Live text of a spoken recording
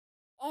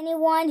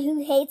anyone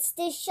who hates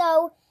this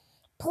show,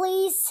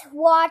 please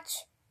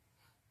watch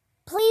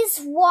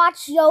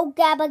Yo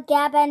Gabba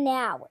Gabba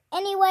now.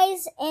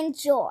 Anyways,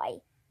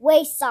 enjoy.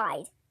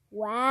 Wayside.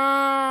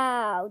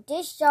 Wow,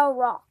 this show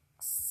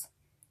rocks.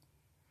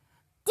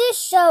 This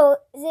show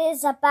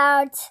is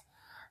about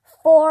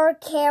 4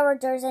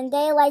 characters and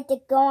they like to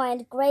go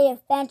on great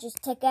adventures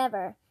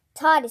together.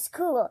 Todd is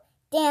cool.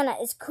 Dana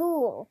is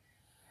cool.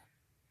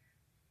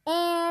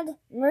 And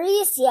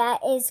Mauricia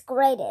is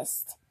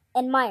greatest.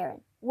 And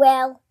Myron.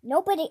 Well,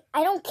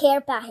 I don't care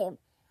about him.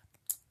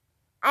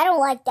 I don't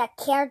like that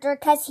character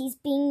because he's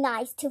being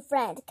nice to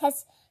Friend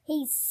because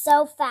he's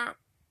so fat.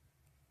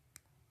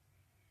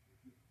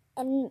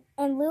 And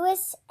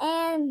Louis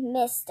and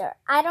Mr.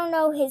 I don't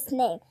know his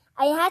name.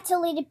 I had to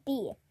let it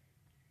be.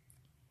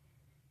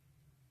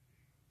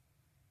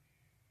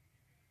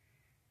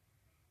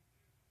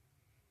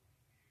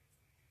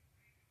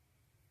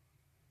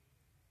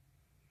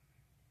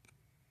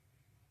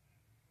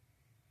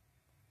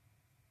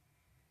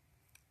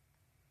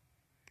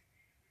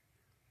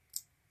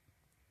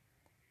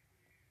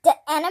 The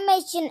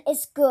animation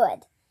is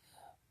good.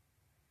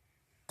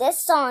 The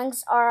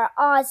songs are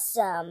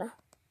awesome.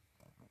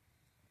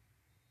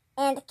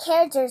 And the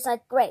characters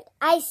are great.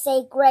 I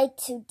say great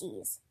to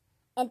these.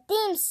 And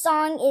theme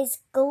song is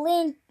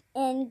Glint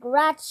and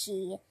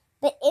Gratchy,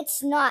 but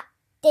it's not.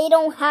 They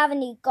don't have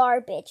any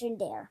garbage in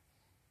there.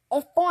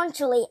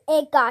 Unfortunately,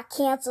 it got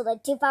canceled in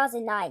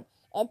 2009.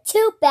 And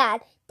too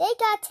bad, they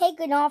got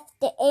taken off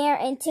the air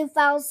in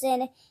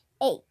 2008.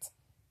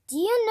 Do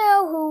you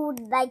know who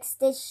likes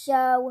this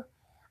show?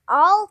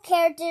 All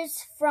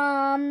characters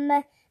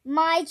from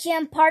My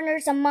Gym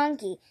Partner's a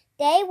Monkey.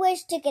 They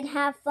wish they could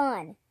have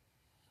fun.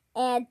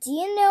 And do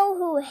you know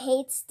who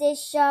hates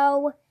this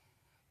show?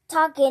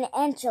 Talking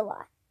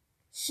Angela.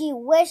 She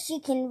wishes she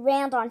can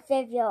rant on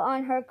Vivio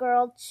on her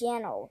girl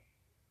channel.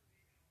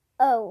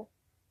 Oh,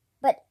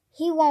 but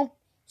she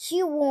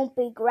won't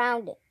be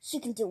grounded. She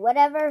can do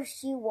whatever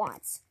she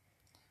wants.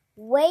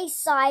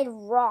 Wayside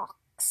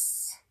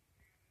rocks.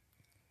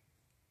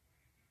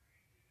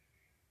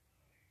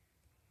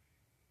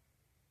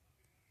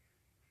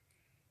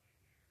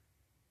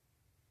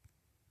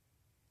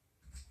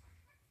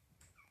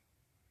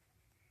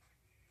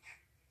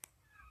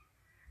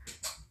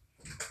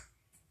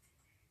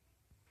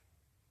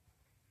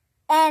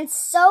 And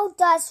so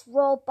does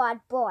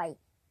Robot Boy.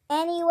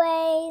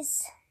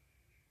 Anyways.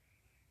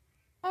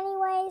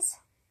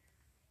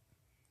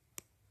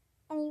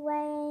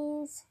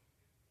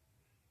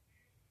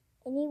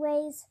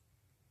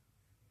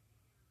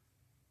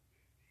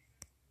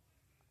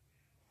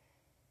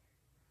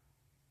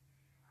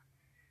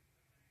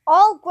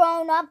 All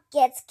Grown Up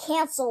Gets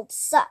Cancelled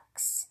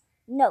sucks.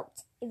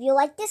 Note, if you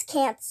like this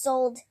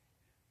canceled,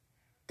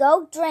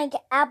 go drink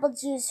apple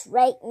juice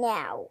right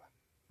now.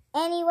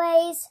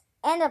 Anyways,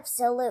 end of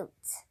salute.